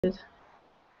Okay.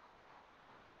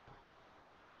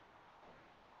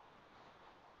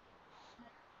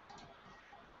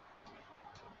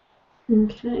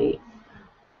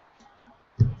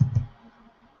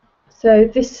 So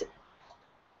this,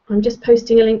 I'm just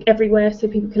posting a link everywhere so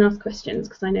people can ask questions,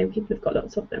 because I know people have got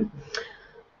lots of them.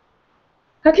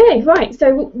 Okay, right,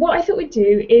 so what I thought we'd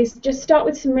do is just start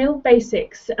with some real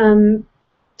basics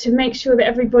to make sure that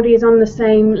everybody is on the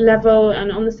same level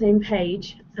and on the same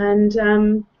page.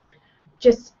 And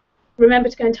just remember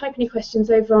to go and type any questions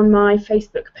over on my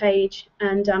Facebook page,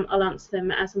 and I'll answer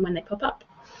them as and when they pop up.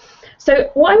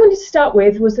 So what I wanted to start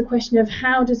with was the question of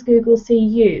how does Google see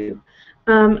you?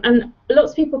 And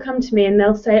lots of people come to me and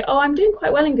they'll say, oh, I'm doing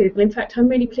quite well in Google. In fact, I'm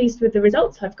really pleased with the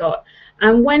results I've got.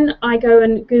 And when I go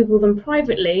and Google them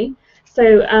privately,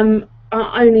 so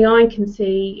only I can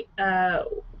see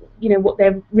what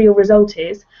their real result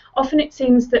is, often it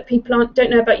seems that people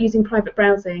don't know about using private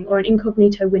browsing or an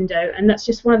incognito window, and that's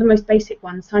just one of the most basic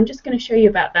ones. So I'm just going to show you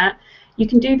about that. You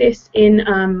can do this in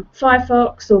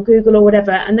Firefox or Google or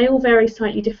whatever, and they all vary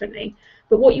slightly differently.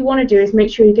 But what you want to do is make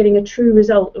sure you're getting a true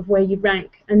result of where you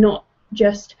rank, and not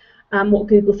just what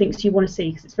Google thinks you want to see,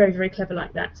 because it's very, very clever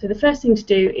like that. So the first thing to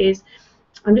do is,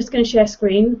 I'm just going to share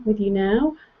screen with you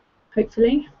now,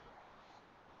 hopefully.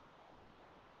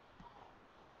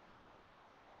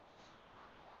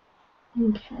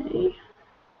 Okay.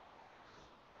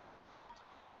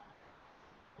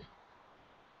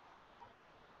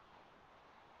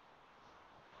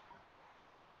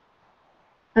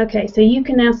 Okay, so you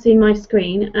can now see my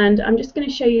screen, and I'm just going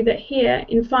to show you that here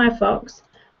in Firefox,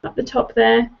 up the top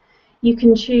there, you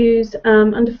can choose,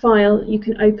 under File, you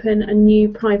can open a new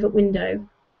private window.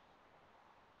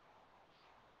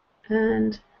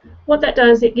 And what that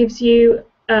does, it gives you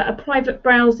a private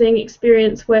browsing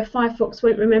experience where Firefox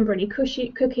won't remember any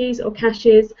cookies or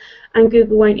caches, and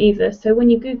Google won't either. So when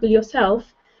you Google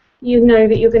yourself, you know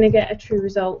that you're going to get a true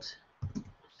result.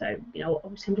 So,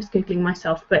 obviously I'm just Googling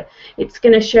myself, but it's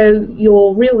going to show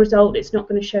your real result. It's not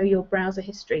going to show your browser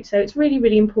history. So it's really,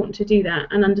 really important to do that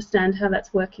and understand how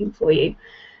that's working for you.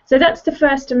 So that's the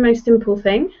first and most simple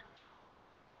thing.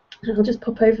 I'll just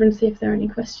pop over and see if there are any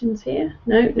questions here.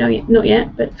 No, not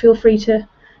yet, but feel free to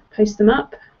post them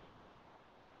up.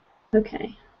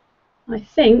 Okay, I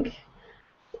think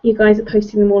you guys are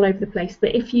posting them all over the place,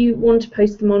 but if you want to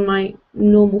post them on my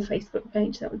normal Facebook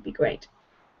page, that would be great.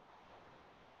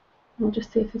 I'll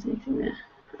just see if there's anything there.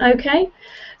 Okay,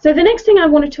 so the next thing I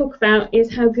want to talk about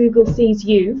is how Google sees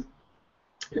you.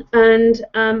 And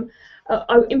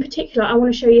in particular, I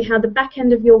want to show you how the back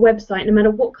end of your website, no matter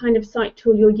what kind of site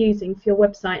tool you're using for your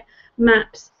website,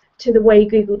 maps to the way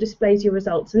Google displays your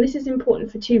results. And this is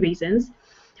important for two reasons.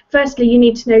 Firstly, you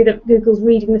need to know that Google's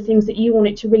reading the things that you want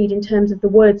it to read in terms of the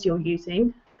words you're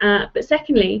using. But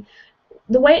secondly,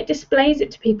 the way it displays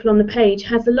it to people on the page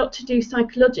has a lot to do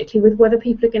psychologically with whether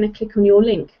people are going to click on your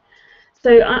link.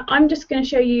 So I'm just going to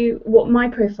show you what my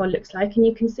profile looks like, and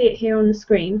you can see it here on the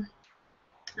screen.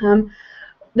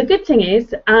 The good thing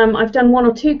is I've done one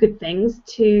or two good things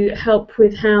to help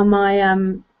with how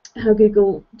how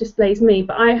Google displays me,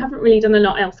 but I haven't really done a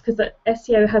lot else, because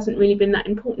SEO hasn't really been that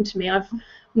important to me. I've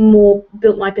more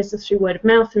built my business through word of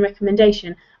mouth and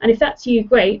recommendation, and if that's you,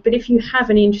 great, but if you have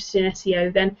any interest in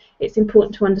SEO, then it's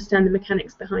important to understand the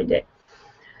mechanics behind it.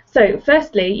 So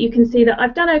firstly, you can see that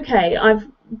I've done okay. I've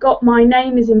got my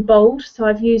name is in bold, so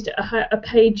I've used a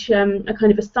page, a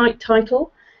kind of a site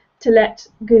title, to let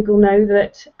Google know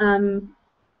that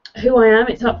who I am.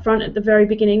 It's up front at the very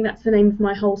beginning. That's the name of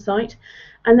my whole site.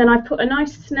 And then I've put a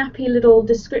nice snappy little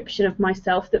description of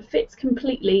myself that fits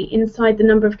completely inside the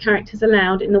number of characters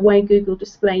allowed in the way Google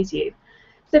displays you.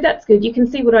 So that's good. You can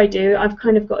see what I do. I've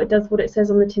kind of got, it does what it says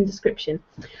on the tin description.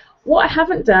 What I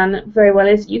haven't done very well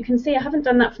is, you can see I haven't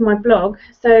done that for my blog.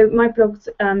 So my blog's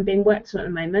being worked on at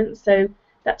the moment, so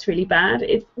that's really bad.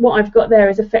 What I've got there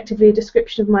is effectively a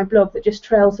description of my blog that just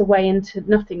trails away into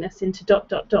nothingness, into ...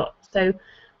 So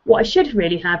what I should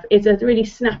really have is a really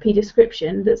snappy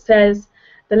description that says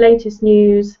the latest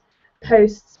news,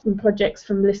 posts and projects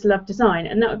from Melissa Love Design,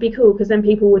 and that would be cool, because then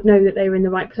people would know that they were in the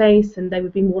right place and they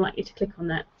would be more likely to click on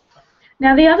that.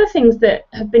 Now, the other things that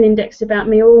have been indexed about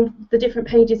me are all the different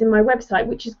pages in my website,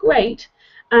 which is great,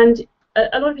 and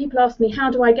a lot of people ask me, how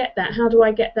do I get that? How do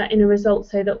I get that in a result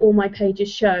so that all my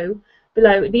pages show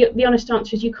below? The honest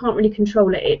answer is you can't really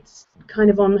control it. It's kind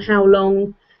of on how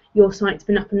long your site's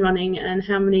been up and running and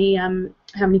how many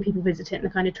people visit it and the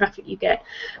kind of traffic you get.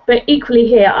 But equally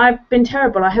here, I've been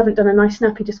terrible. I haven't done a nice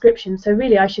snappy description, so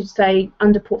really I should say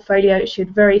under portfolio, it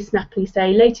should very snappily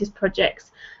say latest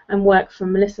projects and work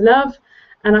from Melissa Love,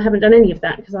 and I haven't done any of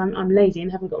that because I'm lazy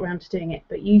and haven't got around to doing it,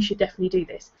 but you should definitely do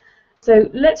this. So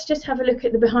let's just have a look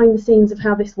at the behind the scenes of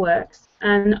how this works,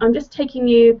 and I'm just taking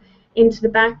you into the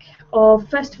back of,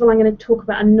 first of all, I'm going to talk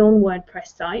about a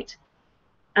non-WordPress site,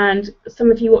 and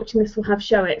some of you watching this will have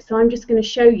Show It, so I'm just going to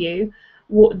show you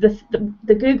what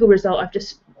the Google result I've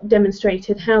just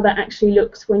demonstrated, how that actually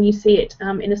looks when you see it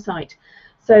in a site.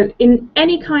 So in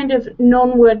any kind of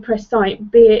non-WordPress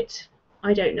site, be it,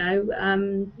 I don't know,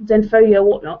 Zenfolio or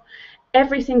whatnot,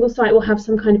 every single site will have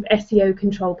some kind of SEO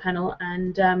control panel,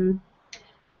 and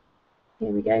here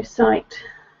we go, site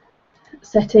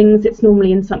settings, it's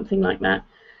normally in something like that.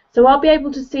 So I'll be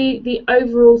able to see the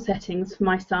overall settings for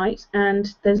my site,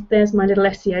 and there's my little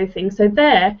SEO thing. So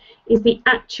there is the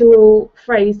actual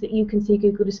phrase that you can see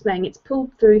Google displaying. It's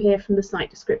pulled through here from the site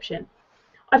description.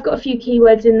 I've got a few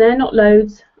keywords in there, not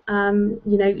loads. You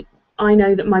know, I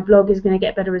know that my blog is going to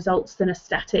get better results than a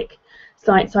static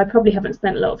site, so I probably haven't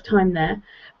spent a lot of time there.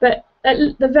 But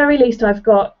at the very least, I've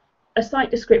got a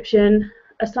site description,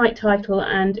 a site title,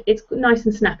 and it's nice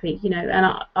and snappy, you know. And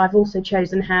I've also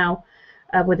chosen how,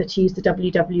 whether to use the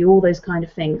www, all those kind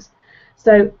of things.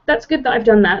 So that's good that I've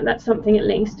done that. That's something at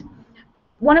least.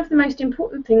 One of the most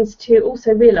important things to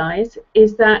also realise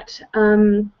is that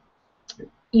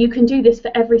you can do this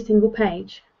for every single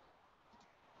page.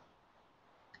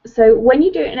 So when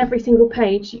you do it in every single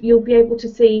page, you'll be able to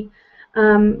see,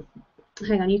 hang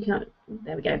on, you can't,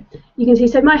 there we go. You can see,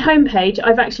 so my home page,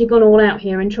 I've actually gone all out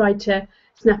here and tried to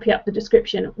snappy up the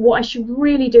description. What I should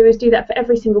really do is do that for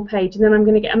every single page, and then I'm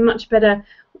going to get a much better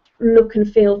look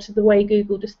and feel to the way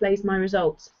Google displays my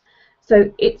results.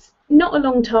 So it's not a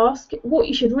long task. What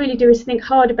you should really do is think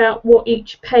hard about what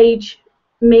each page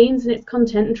means and its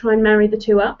content, and try and marry the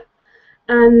two up.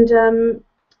 And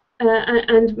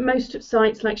most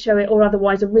sites like Show It or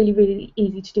otherwise are really, really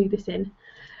easy to do this in.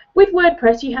 With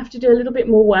WordPress, you have to do a little bit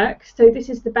more work. So this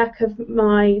is the back of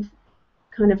my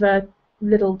kind of a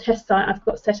little test site I've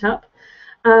got set up.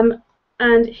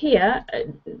 And here,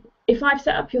 if I've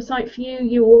set up your site for you,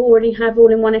 you will already have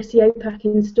all-in-one SEO pack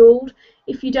installed.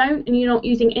 If you don't, and you're not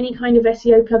using any kind of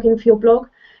SEO plugin for your blog,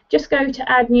 just go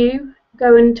to Add New,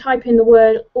 go and type in the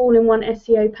word all-in-one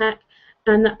SEO pack,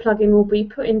 and that plugin will be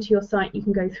put into your site. You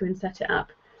can go through and set it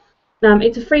up.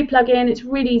 It's a free plugin, it's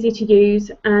really easy to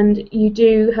use, and you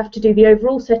do have to do the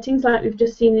overall settings like we've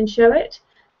just seen in Show It.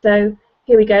 So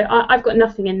here we go. I've got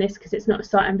nothing in this because it's not a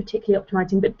site I'm particularly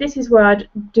optimizing, but this is where I'd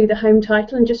do the home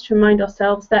title, and just to remind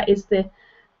ourselves, that is the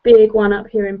big one up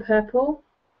here in purple.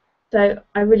 So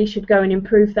I really should go and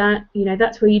improve that. You know,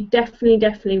 that's where you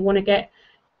definitely want to get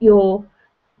your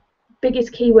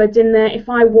biggest keywords in there. If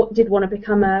I did want to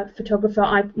become a photographer,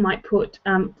 I might put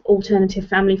alternative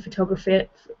family photography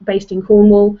based in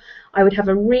Cornwall. I would have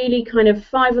a really kind of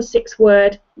 5 or 6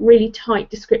 word, really tight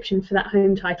description for that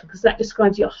home title, because that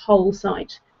describes your whole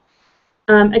site.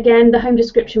 Again, the home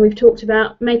description we've talked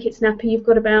about, make it snappy. You've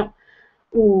got about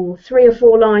 3 or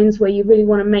 4 lines where you really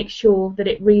want to make sure that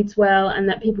it reads well and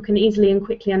that people can easily and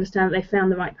quickly understand that they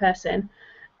found the right person.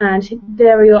 And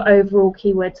there are your overall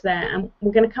keywords there, and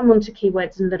we're going to come on to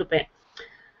keywords in a little bit.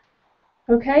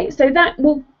 Okay, so that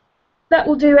will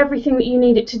do everything that you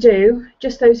need it to do,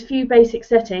 just those few basic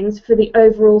settings for the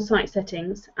overall site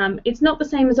settings. It's not the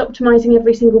same as optimizing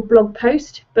every single blog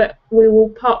post, but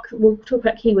we'll talk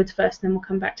about keywords first, and then we'll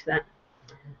come back to that.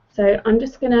 So I'm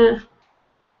just going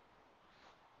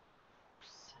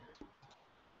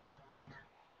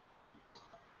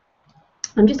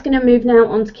to move now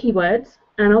on to keywords.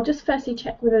 And I'll just firstly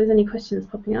check whether there's any questions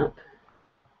popping up.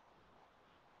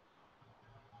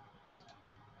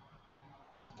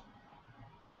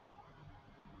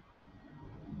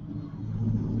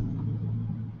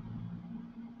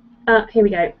 Here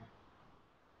we go.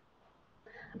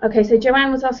 Okay, so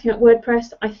Joanne was asking about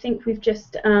WordPress. I think we've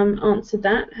just answered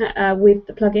that with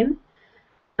the plugin.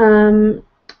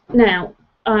 Now,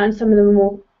 and some of them are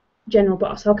more general,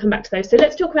 but I'll come back to those. So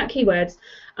let's talk about keywords.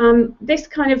 This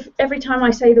kind of, every time I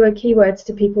say the word keywords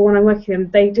to people when I'm working with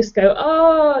them, they just go,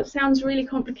 oh, it sounds really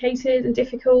complicated and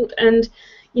difficult. And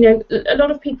you know, a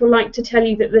lot of people like to tell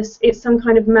you that it's some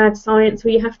kind of mad science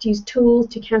where you have to use tools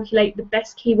to calculate the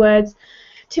best keywords.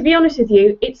 To be honest with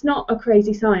you, it's not a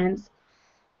crazy science.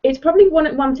 It's probably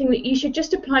one thing that you should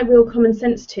just apply real common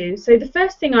sense to. So the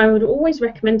first thing I would always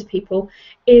recommend to people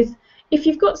is, if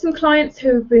you've got some clients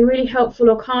who have been really helpful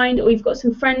or kind, or you've got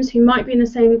some friends who might be in the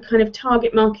same kind of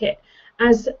target market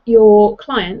as your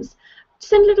clients,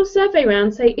 send a little survey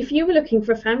around. Say, if you were looking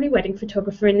for a family wedding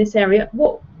photographer in this area,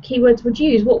 what keywords would you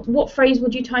use? What phrase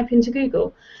would you type into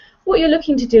Google? What you're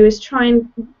looking to do is try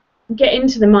and get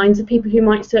into the minds of people who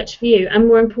might search for you, and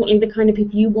more importantly, the kind of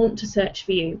people you want to search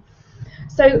for you.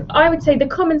 So I would say the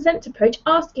common sense approach,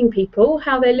 asking people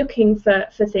how they're looking for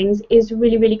things, is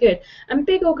really, really good. And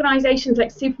big organisations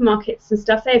like supermarkets and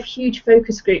stuff, they have huge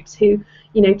focus groups who,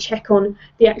 you know, check on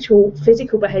the actual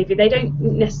physical behaviour. They don't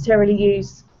necessarily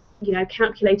use, you know,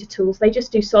 calculator tools. They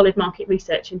just do solid market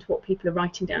research into what people are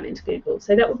writing down into Google.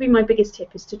 So that would be my biggest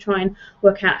tip, is to try and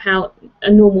work out how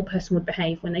a normal person would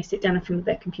behave when they sit down in front of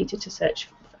their computer to search,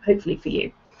 hopefully for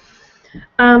you.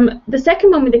 The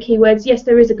second one with the keywords, yes,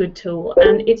 there is a good tool,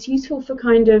 and it's useful for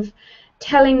kind of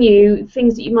telling you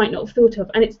things that you might not have thought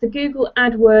of, and it's the Google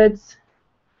AdWords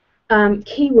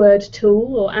keyword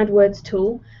tool, or AdWords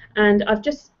tool. And I've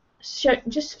just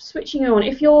switching on.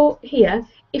 If you're here,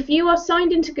 if you are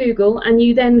signed into Google and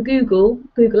you then Google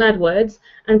AdWords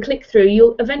and click through,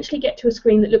 you'll eventually get to a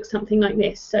screen that looks something like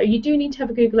this. So you do need to have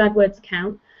a Google AdWords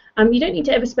account. You don't need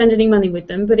to ever spend any money with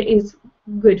them, but it is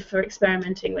good for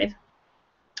experimenting with.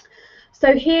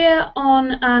 So here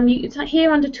on it's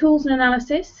here under Tools and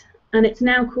Analysis, and it's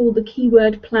now called the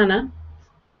Keyword Planner.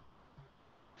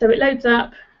 So it loads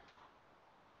up.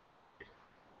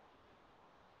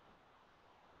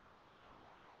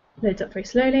 Loads up very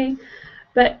slowly,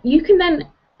 but you can then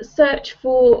search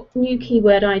for new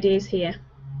keyword ideas here.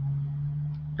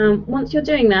 Once you're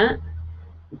doing that,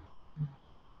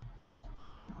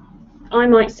 I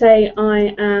might say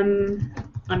I'm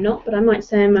not, but I might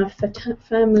say I'm a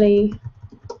family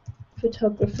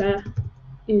photographer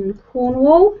in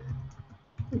Cornwall.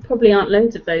 There probably aren't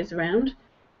loads of those around,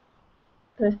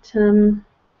 but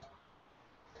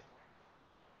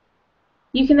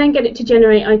you can then get it to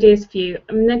generate ideas for you.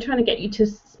 I mean, they're trying to get you to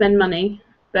spend money,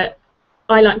 but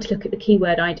I like to look at the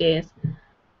keyword ideas.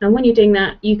 And when you're doing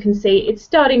that, you can see it's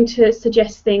starting to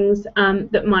suggest things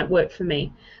that might work for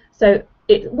me. So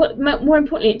more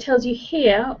importantly, it tells you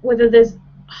here whether there's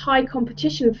high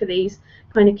competition for these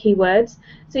kind of keywords.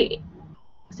 So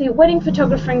wedding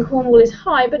photographer in Cornwall is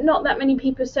high, but not that many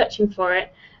people are searching for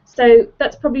it. So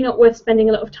that's probably not worth spending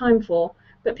a lot of time for.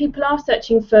 But people are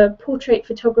searching for portrait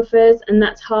photographers, and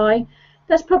that's high.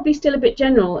 That's probably still a bit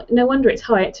general. No wonder it's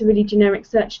high. It's a really generic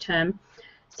search term.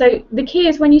 So the key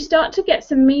is, when you start to get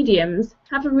some mediums,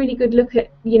 have a really good look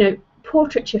at, you know,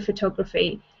 portraiture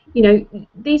photography. You know,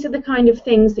 these are the kind of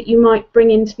things that you might bring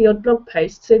into the odd blog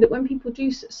post, so that when people do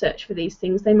search for these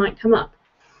things, they might come up.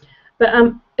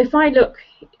 But if I look,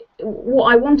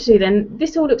 what I want to do then,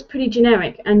 this all looks pretty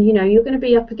generic, and you know, you're going to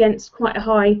be up against quite a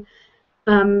high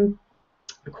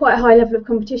level of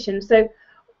competition. So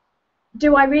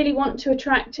do I really want to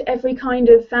attract every kind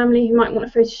of family who might want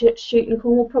a photo shoot in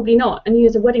Cornwall? Probably not, and you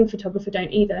as a wedding photographer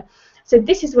don't either. So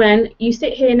this is when you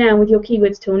sit here now with your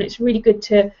keywords tool, and it's really good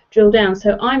to drill down.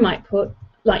 So I might put,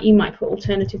 like you might put,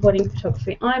 alternative wedding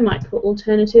photography. I might put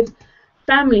alternative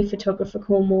family photographer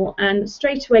Cornwall, and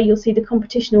straight away you'll see the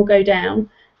competition will go down.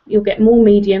 You'll get more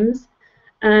mediums,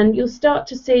 and you'll start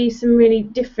to see some really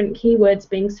different keywords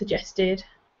being suggested.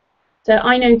 So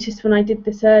I noticed when I did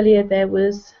this earlier, there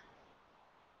was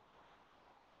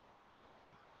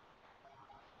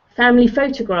family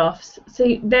photographs.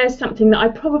 So there's something that I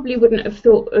probably wouldn't have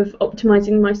thought of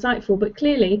optimizing my site for, but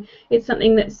clearly it's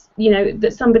something that's, you know,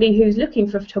 that somebody who's looking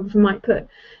for a photographer might put.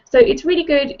 So it's really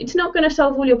good. It's not going to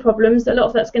solve all your problems. A lot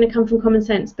of that's going to come from common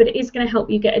sense, but it is going to help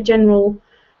you get a general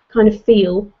kind of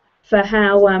feel for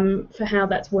how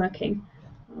that's working.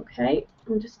 Okay,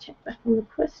 I'll just check back on the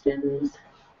questions.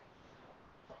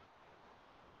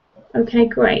 Okay,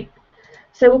 great.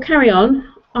 So we'll carry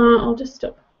on. I'll just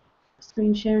stop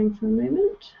screen sharing for a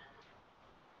moment.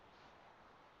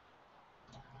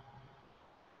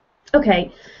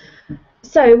 Okay,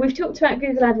 so we've talked about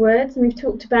Google AdWords, and we've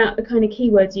talked about the kind of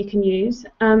keywords you can use.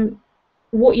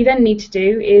 What you then need to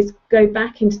do is go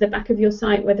back into the back of your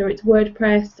site, whether it's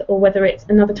WordPress or whether it's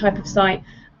another type of site,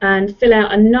 and fill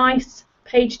out a nice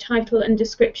page title and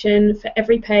description for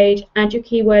every page, add your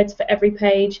keywords for every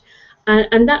page,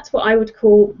 and that's what I would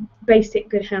call basic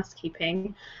good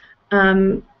housekeeping.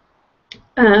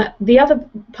 The other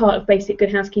part of basic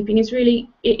good housekeeping is really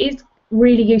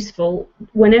useful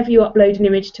whenever you upload an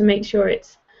image to make sure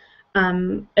it's at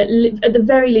the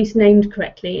very least named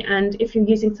correctly, and if you're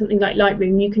using something like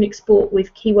Lightroom, you can export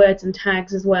with keywords and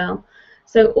tags as well.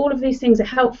 So all of these things are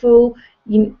helpful,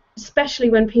 especially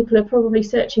when people are probably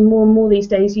searching more and more these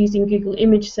days using Google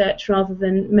image search rather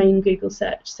than main Google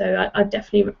search. So I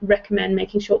definitely recommend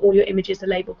making sure all your images are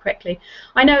labeled correctly.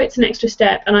 I know it's an extra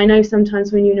step, and I know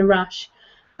sometimes when you're in a rush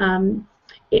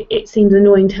it seems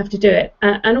annoying to have to do it.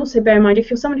 And also bear in mind, if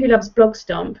you're someone who loves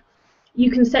BlogStomp,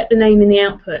 you can set the name in the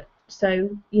output. So,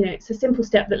 you know, it's a simple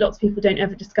step that lots of people don't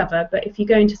ever discover, but if you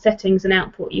go into settings and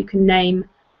output, you can name,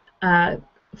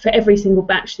 for every single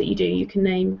batch that you do, you can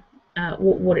name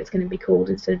what it's going to be called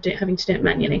instead of having to do it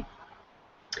manually.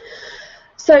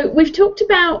 So we've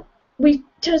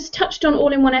just touched on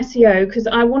all-in-one SEO, because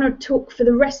I want to talk for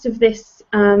the rest of this,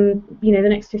 you know, the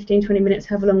next 15-20 minutes,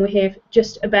 however long we're here,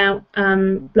 just about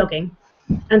blogging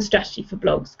and strategy for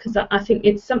blogs, because I think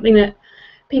it's something that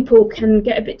people can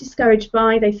get a bit discouraged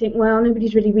by. They think, well,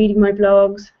 nobody's really reading my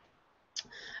blogs.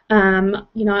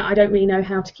 You know, I don't really know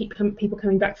how to keep people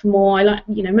coming back for more.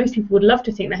 You know, most people would love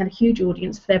to think they had a huge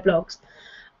audience for their blogs.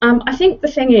 I think the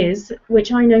thing is,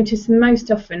 which I notice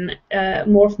most often,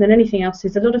 more often than anything else,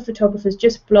 is a lot of photographers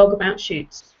just blog about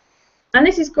shoots. And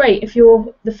this is great if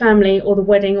you're the family or the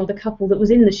wedding or the couple that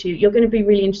was in the shoot. You're going to be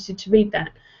really interested to read that.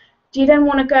 Do you then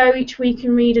want to go each week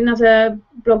and read another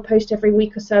blog post every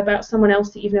week or so about someone else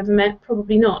that you've never met?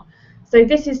 Probably not. So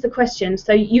this is the question.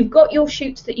 So you've got your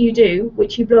shoots that you do,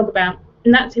 which you blog about,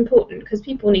 and that's important because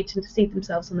people need to see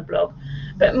themselves on the blog.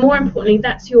 But more importantly,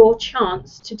 that's your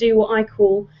chance to do what I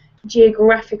call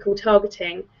geographical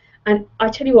targeting. And I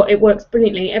tell you what, it works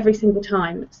brilliantly every single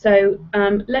time. So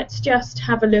let's just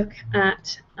have a look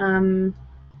at an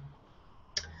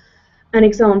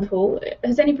example.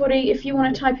 Has anybody, if you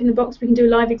want to type in the box, we can do a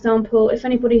live example. If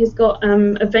anybody has got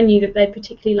a venue that they'd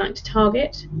particularly like to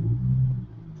target,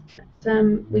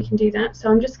 we can do that. So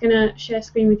I'm just going to share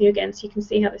screen with you again so you can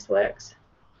see how this works.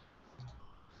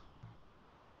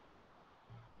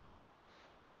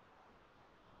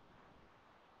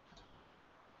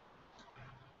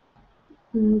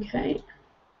 Okay.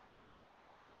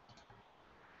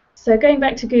 So going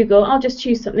back to Google, I'll just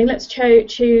choose something. Let's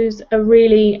choose a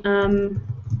really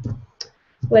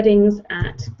weddings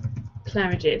at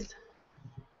Claridge's.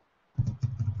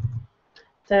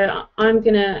 So I'm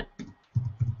going to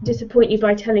disappoint you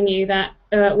by telling you that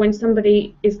when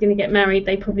somebody is going to get married,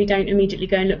 they probably don't immediately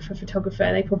go and look for a photographer.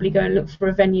 They probably go and look for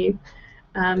a venue.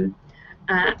 And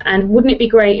wouldn't it be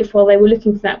great if while they were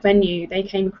looking for that venue, they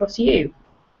came across you?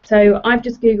 So I've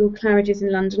just Googled Claridge's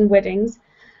in London weddings.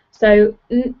 So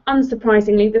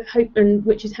unsurprisingly, the hope, and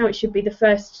which is how it should be, the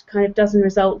first kind of dozen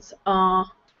results are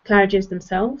Claridge's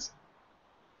themselves.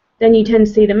 Then you tend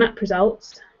to see the map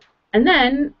results, and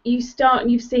then you've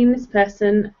seen this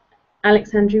person,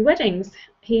 Alexandru Weddings.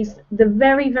 He's the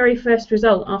very, very first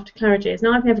result after Claridge's.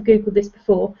 Now, I've never Googled this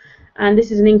before, and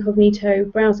this is an incognito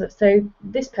browser, so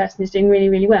this person is doing really,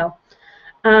 really well.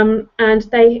 And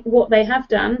what they have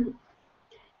done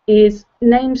is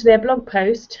named their blog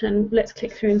post, and let's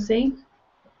click through and see,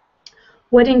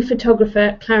 Wedding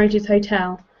Photographer Claridge's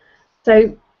Hotel.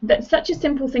 So that's such a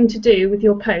simple thing to do with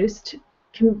your post,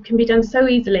 can be done so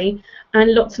easily,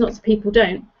 and lots and lots of people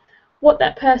don't. What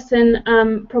that person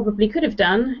probably could have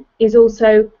done is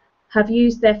also have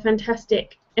used their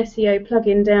fantastic SEO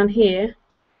plugin down here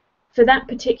for that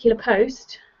particular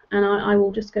post, and I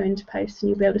will just go into posts and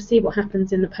you'll be able to see what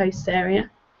happens in the posts area.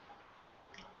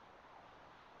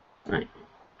 Right.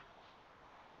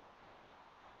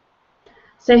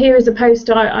 So here is a post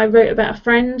I wrote about a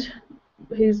friend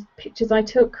whose pictures I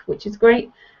took, which is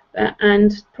great,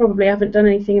 and probably haven't done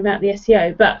anything about the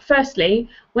SEO. But firstly,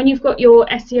 when you've got your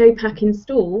SEO pack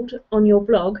installed on your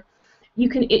blog,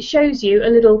 it shows you a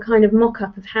little kind of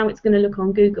mock-up of how it's going to look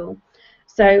on Google.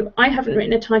 So I haven't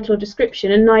written a title or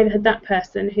description, and neither had that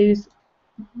person who's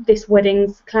this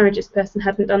weddings Claridge's person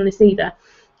hadn't done this either.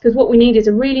 Because what we need is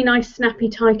a really nice snappy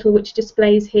title which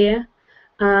displays here,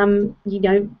 you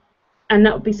know, and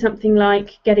that would be something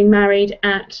like getting married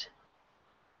at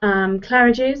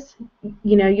Claridge's,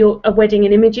 you know, a wedding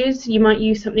in images. You might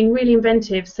use something really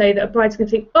inventive so that a bride's going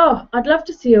to think, oh, I'd love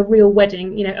to see a real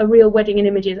wedding, you know, a real wedding in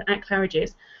images at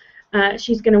Claridge's.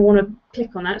 She's going to want to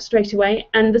click on that straight away.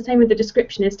 And the same with the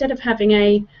description. Instead of having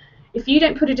if you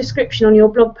don't put a description on your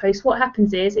blog post, what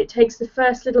happens is it takes the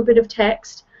first little bit of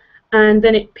text and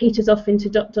then it peters off into ...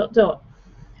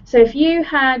 So if you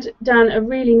had done a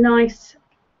really nice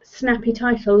snappy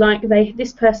title like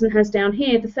this person has down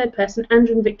here, the third person,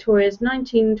 Andrew and Victoria's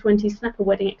 1920s snapper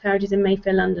wedding at Claridge's in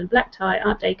Mayfair, London, black tie,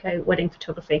 Art Deco, wedding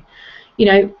photography. You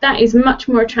know, that is much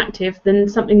more attractive than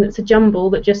something that's a jumble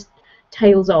that just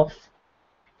tails off.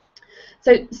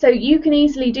 So you can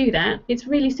easily do that. It's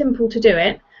really simple to do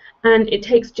it, and it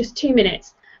takes just 2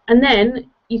 minutes. And then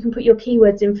you can put your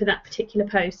keywords in for that particular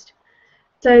post.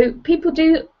 So people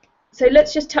do. So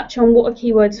let's just touch on what are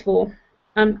keywords for.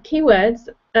 Keywords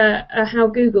are how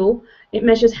Google, it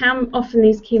measures how often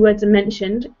these keywords are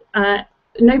mentioned.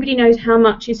 Nobody knows how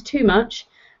much is too much,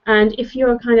 and if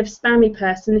you're a kind of spammy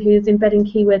person who's embedding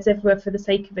keywords everywhere for the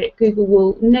sake of it, Google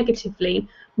will negatively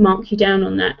mark you down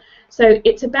on that. So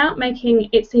it's about making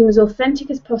it seem as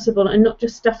authentic as possible and not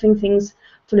just stuffing things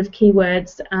full of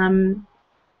keywords.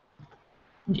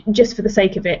 just for the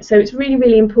sake of it. So it's really,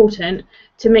 really important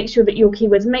to make sure that your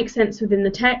keywords make sense within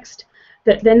the text,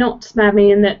 that they're not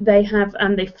spammy, and that they have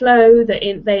they flow, that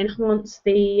they enhance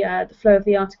the flow of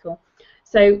the article.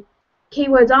 So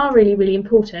keywords are really, really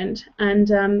important, and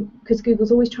because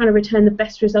Google's always trying to return the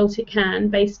best result it can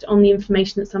based on the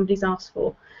information that somebody's asked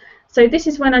for. So this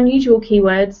is when unusual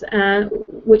keywords,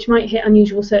 which might hit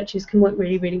unusual searches, can work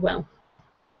really, really well.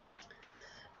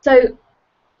 So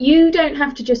you don't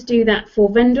have to just do that for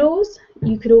vendors.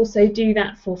 You could also do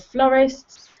that for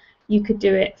florists. You could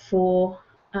do it for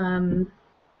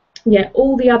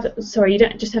all the other. Sorry, you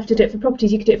don't just have to do it for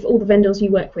properties. You could do it for all the vendors you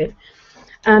work with.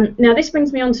 Now this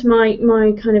brings me on to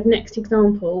my kind of next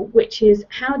example, which is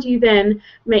how do you then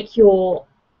make your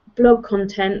blog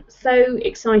content so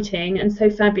exciting and so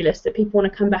fabulous that people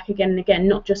want to come back again and again,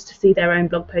 not just to see their own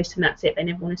blog post and that's it, they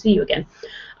never want to see you again.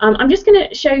 I'm just going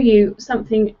to show you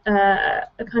something, a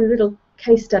kind of little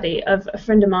case study of a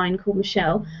friend of mine called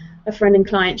Michelle, a friend and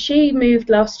client. She moved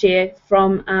last year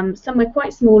from somewhere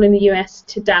quite small in the US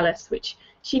to Dallas, which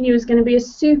she knew was going to be a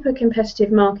super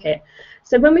competitive market.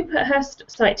 So when we put her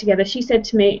site together, she said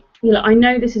to me, I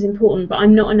know this is important, but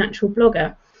I'm not a natural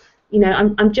blogger.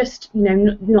 I'm just,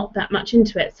 not that much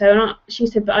into it. So she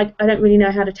said, but I don't really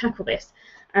know how to tackle this.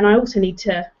 And I also need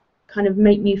to kind of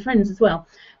make new friends as well.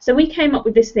 So we came up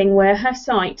with this thing where her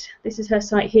site, this is her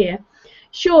site here.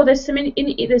 Sure, there's some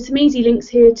easy links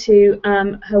here to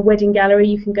her wedding gallery.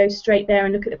 You can go straight there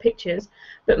and look at the pictures.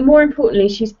 But more importantly,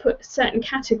 she's put certain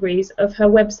categories of her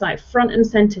website front and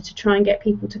center to try and get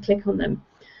people to click on them.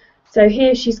 So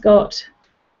here she's got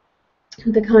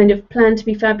the kind of plan to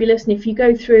be fabulous, and if you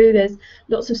go through, there's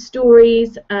lots of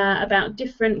stories about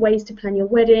different ways to plan your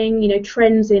wedding,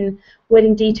 trends in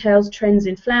wedding details, trends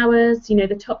in flowers,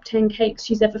 the top 10 cakes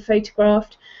she's ever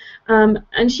photographed,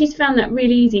 and she's found that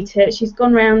really easy she's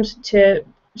gone round to,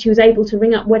 she was able to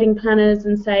ring up wedding planners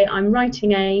and say, I'm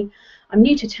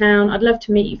new to town, I'd love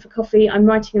to meet you for coffee, I'm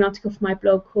writing an article for my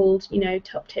blog called,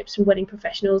 top tips from wedding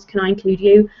professionals, can I include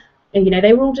you? And,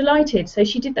 they were all delighted. So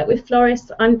she did that with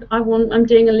florists. I'm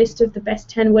doing a list of the best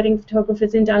 10 wedding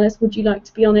photographers in Dallas. Would you like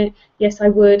to be on it? Yes, I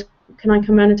would. Can I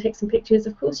come around and take some pictures?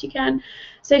 Of course you can.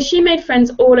 So she made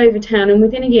friends all over town, and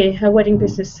within a year, her wedding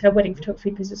photography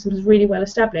business was really well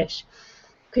established,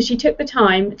 because she took the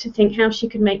time to think how she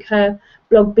could make her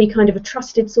blog be kind of a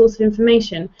trusted source of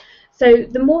information. So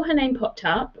the more her name popped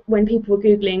up, when people were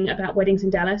Googling about weddings in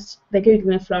Dallas, they're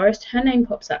Googling a florist, her name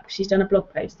pops up, she's done a blog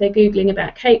post. They're Googling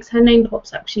about cakes, her name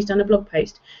pops up, she's done a blog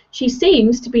post. She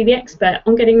seems to be the expert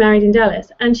on getting married in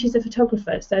Dallas, and she's a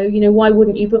photographer, so why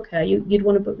wouldn't you book her? You'd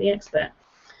want to book the expert.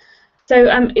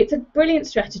 So it's a brilliant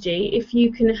strategy if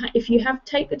you have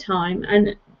take the time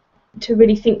and to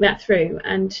really think that through,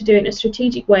 and to do it in a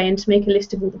strategic way, and to make a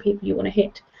list of all the people you want to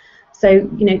hit. So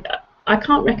I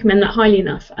can't recommend that highly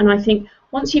enough. And I think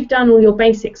once you've done all your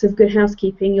basics of good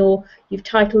housekeeping, you've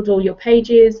titled all your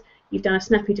pages, you've done a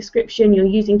snappy description, you're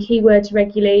using keywords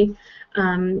regularly,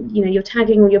 you're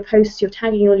tagging all your posts, you're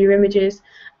tagging all your images.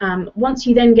 Once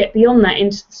you then get beyond that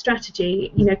into the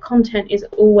strategy, content is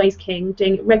always king.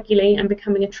 Doing it regularly and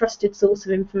becoming a trusted source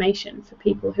of information for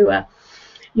people who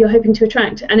you're hoping to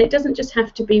attract. And it doesn't just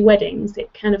have to be weddings.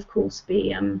 It can, of course,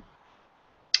 be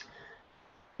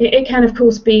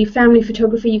family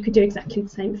photography. You could do exactly the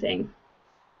same thing.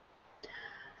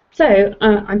 So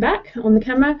I'm back on the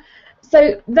camera.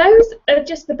 So those are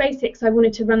just the basics I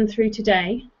wanted to run through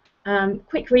today.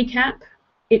 Quick recap.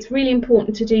 It's really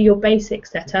important to do your basic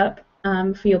setup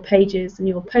for your pages and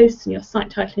your posts and your site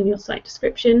title and your site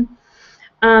description.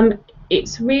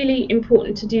 It's really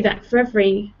important to do that for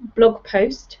every blog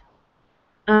post.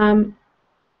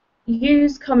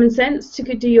 Use common sense to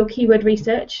do your keyword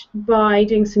research by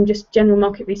doing some just general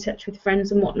market research with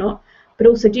friends and whatnot, but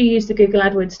also do use the Google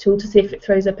AdWords tool to see if it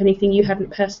throws up anything you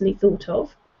hadn't personally thought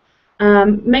of.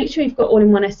 Make sure you've got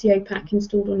all-in-one SEO pack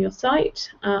installed on your site,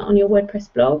 on your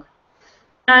WordPress blog.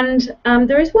 And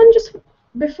there is one, just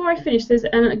before I finish this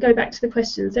and go back to the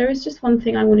questions, there is just one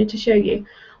thing I wanted to show you.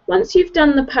 Once you've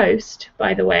done the post,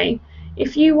 by the way,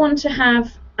 if you want to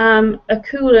have a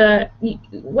cooler,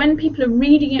 when people are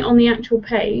reading it on the actual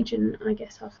page, and I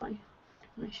guess I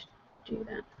should do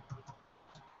that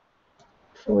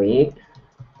for you.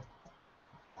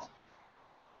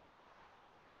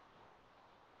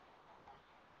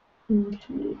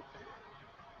 Okay,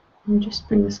 I'll just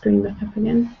bring the screen back up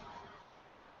again.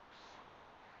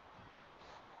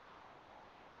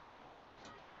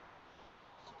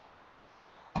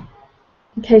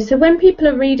 Okay, so when people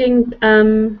are reading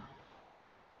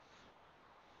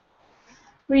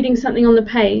something on the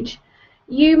page,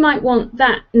 you might want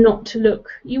that not to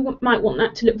look, you might want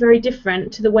that to look very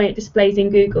different to the way it displays in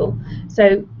Google.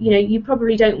 So, you know, you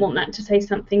probably don't want that to say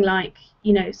something like,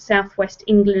 you know, Southwest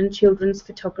England children's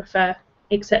photographer,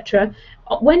 etc.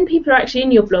 When people are actually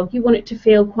in your blog, you want it to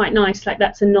feel quite nice, like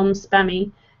that's a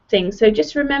non-spammy thing. So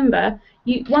just remember,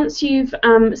 once you've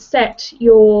set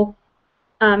your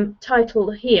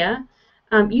title here,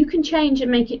 you can change and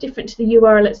make it different to the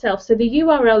URL itself. So the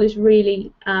URL is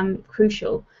really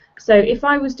crucial. So if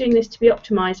I was doing this to be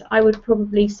optimized, I would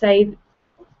probably say,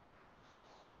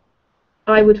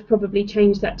 I would probably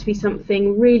change that to be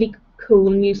something really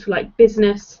cool and useful, like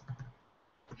business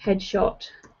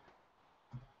headshot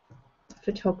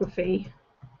photography.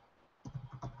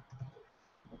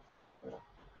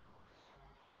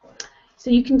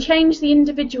 So you can change the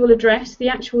individual address, the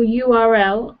actual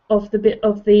URL of the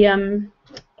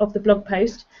blog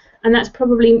post, and that's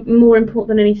probably more important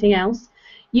than anything else.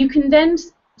 You can then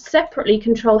separately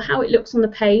control how it looks on the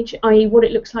page, i.e. what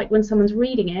it looks like when someone's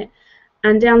reading it,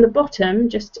 and down the bottom,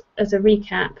 just as a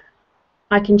recap,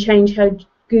 I can change how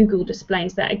Google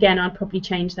displays that. Again, I'd probably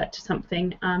change that to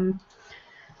something,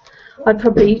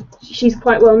 she's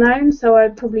quite well known, so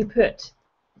I'd probably put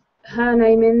her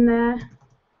name in there.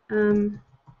 You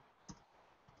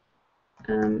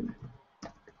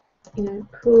know,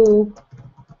 cool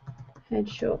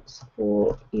headshots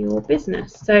for your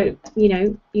business. So, you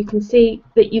know, you can see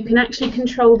that you can actually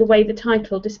control the way the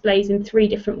title displays in 3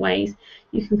 different ways.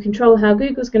 You can control how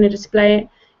Google's going to display it.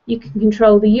 You can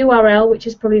control the URL, which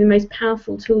is probably the most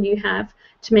powerful tool you have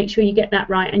to make sure you get that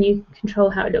right, and you control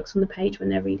how it looks on the page when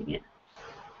they're reading it.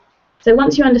 So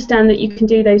once you understand that you can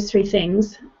do those 3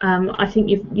 things, I think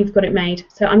you've got it made.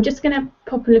 So I'm just going to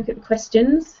pop a look at the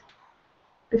questions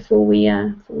before we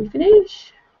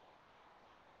finish.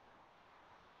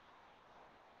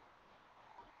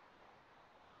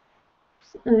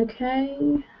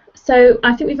 Okay, so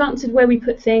I think we've answered where we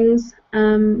put things.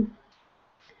 Ellie,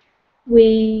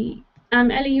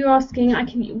 you're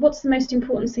asking, what's the most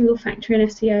important single factor in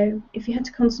SEO? If you had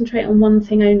to concentrate on one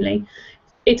thing only,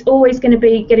 it's always going to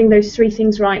be getting those 3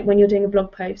 things right when you're doing a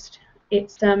blog post.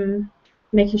 It's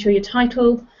making sure your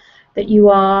title, that you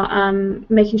are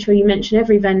making sure you mention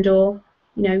every vendor,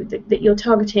 you know, that you're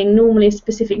targeting normally a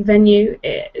specific venue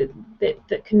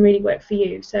that can really work for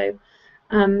you. So,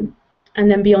 and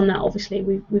then beyond that, obviously,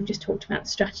 we've just talked about the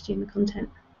strategy and the content.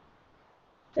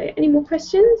 So, any more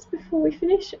questions before we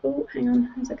finish? Oh, hang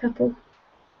on, there's a couple.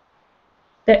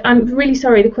 I'm really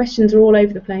sorry, the questions are all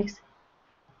over the place.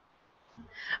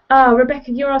 Ah,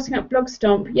 Rebecca, you're asking about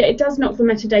BlogStomp. Yeah, it does knock the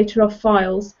metadata off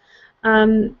files.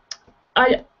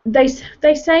 They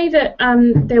say that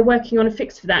they're working on a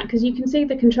fix for that, because you can see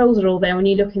the controls are all there when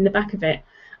you look in the back of it.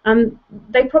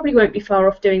 They probably won't be far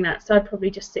off doing that, so I'd probably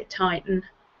just sit tight and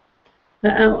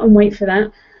wait for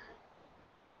that.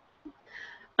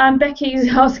 Becky's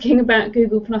asking about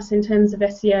Google Plus in terms of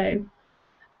SEO.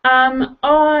 I'm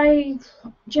on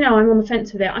the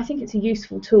fence with it. I think it's a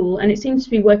useful tool, and it seems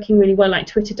to be working really well, like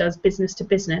Twitter does, business to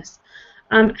business.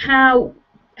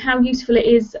 How useful it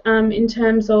is in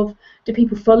terms of, do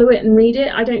people follow it and read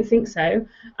it? I don't think so.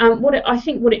 I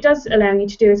think what it does allow you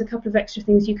to do is a couple of extra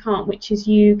things you can't, which is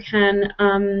you can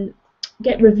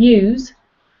get reviews,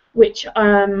 which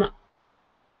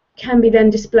can be then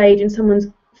displayed in someone's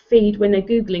feed when they're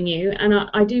Googling you, and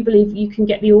I do believe you can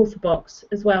get the author box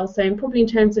as well. So probably in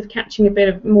terms of catching a bit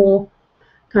of more,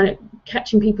 kind of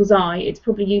catching people's eye, it's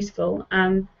probably useful.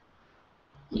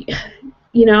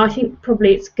 You know, I think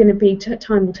probably it's going to be,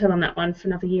 time will tell on that one for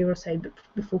another year or so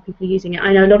before people are using it.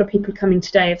 I know a lot of people coming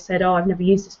today have said, oh, I've never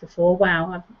used this before,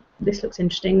 wow, this looks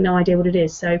interesting, no idea what it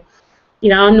is. So, you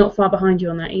know, I'm not far behind you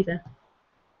on that either.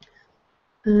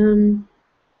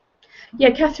 Yeah,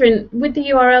 Catherine, with the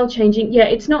URL changing, yeah,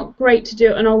 it's not great to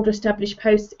do an older established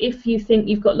post if you think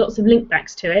you've got lots of link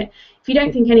backs to it. If you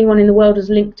don't think anyone in the world has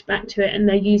linked back to it and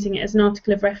they're using it as an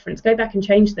article of reference, go back and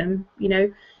change them. You know,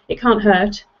 it can't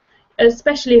hurt,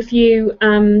 especially if you,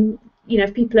 you know,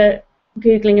 if people are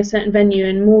Googling a certain venue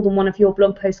and more than one of your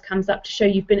blog posts comes up to show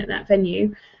you've been at that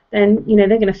venue, then, you know,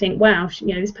 they're going to think, wow,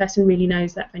 you know, this person really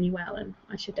knows that venue well, and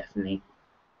I should definitely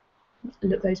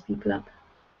look those people up.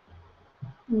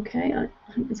 Okay, I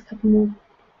think there's a couple more.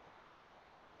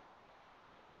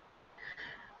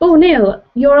 Oh, Neil,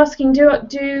 you're asking, do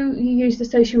you use the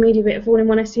social media bit of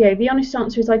all-in-one SEO? The honest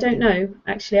answer is I don't know,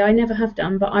 actually. I never have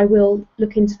done, but I will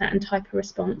look into that and type a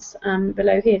response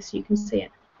below here so you can see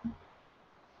it.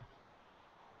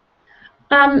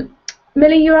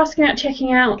 Millie, you're asking about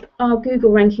checking out our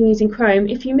Google ranking using Chrome.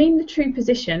 If you mean the true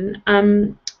position,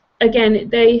 again,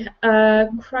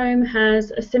 Chrome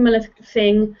has a similar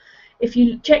thing. if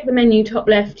you check the menu top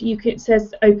left, it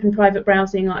says open private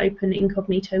browsing or open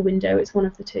incognito window. It's one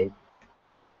of the two.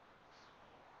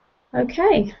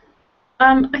 Okay.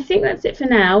 I think that's it for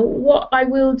now. What I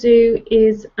will do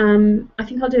is I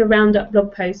think I'll do a roundup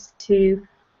blog post to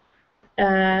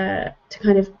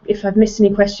kind of, if I've missed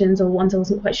any questions or ones I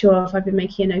wasn't quite sure if I've been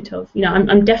making a note of. You know,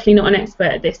 I'm definitely not an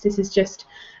expert at this. This is just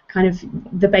kind of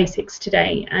the basics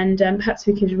today, and perhaps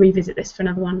we could revisit this for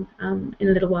another one in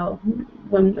a little while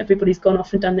when everybody's gone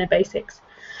off and done their basics.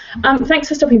 Thanks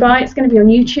for stopping by. It's going to be on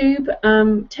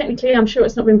YouTube. Technically, I'm sure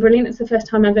it's not been brilliant. It's the first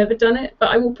time I've ever done it, but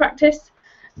I will practice.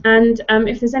 And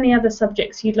if there's any other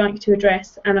subjects you'd like to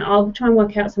address, and I'll try and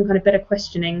work out some kind of better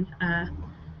questioning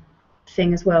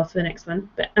thing as well for the next one.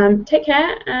 But take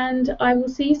care, and I will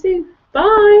see you soon.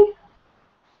 Bye!